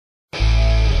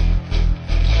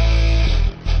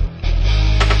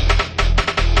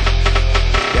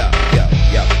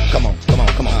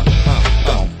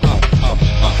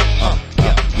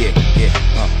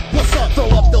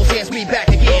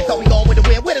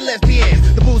and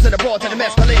lesbians, the booze and the broads and the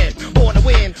mescaline. Born to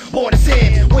win, born to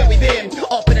sin. Where we been?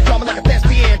 Off in the drama like a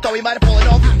thespian. Thought we might have fallen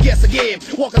off, you can guess again.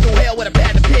 Walking through hell with a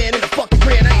pad and pen and a fucking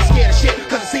grin. I ain't scared of shit,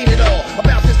 cause I've seen it all. I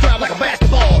bounce this crowd like a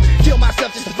basketball. Kill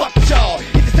myself just to fuck with y'all.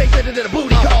 Hit the stage later than a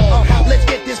booty call. Let's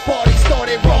get this party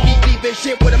started. Wrong, deep in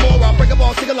shit with a moron. Break a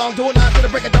ball, sing along, do it live to the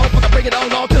break of dawn. Fucking bring it on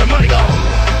till the money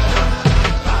gone.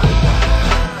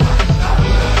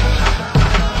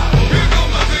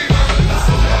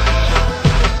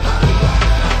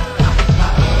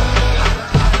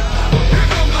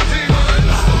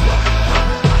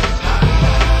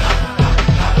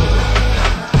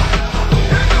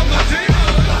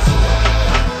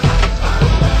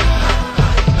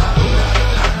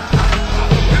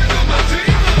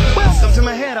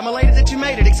 I'm elated that you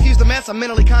made it. Excuse the mess, I'm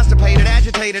mentally constipated,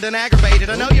 agitated, and aggravated.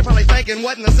 I know you're probably thinking,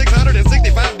 what in the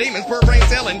 665 demons per brain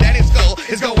cell and daddy's skull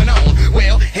is going on?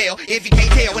 Well, hell, if you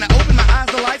can't tell, when I open my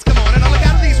eyes, the lights come on.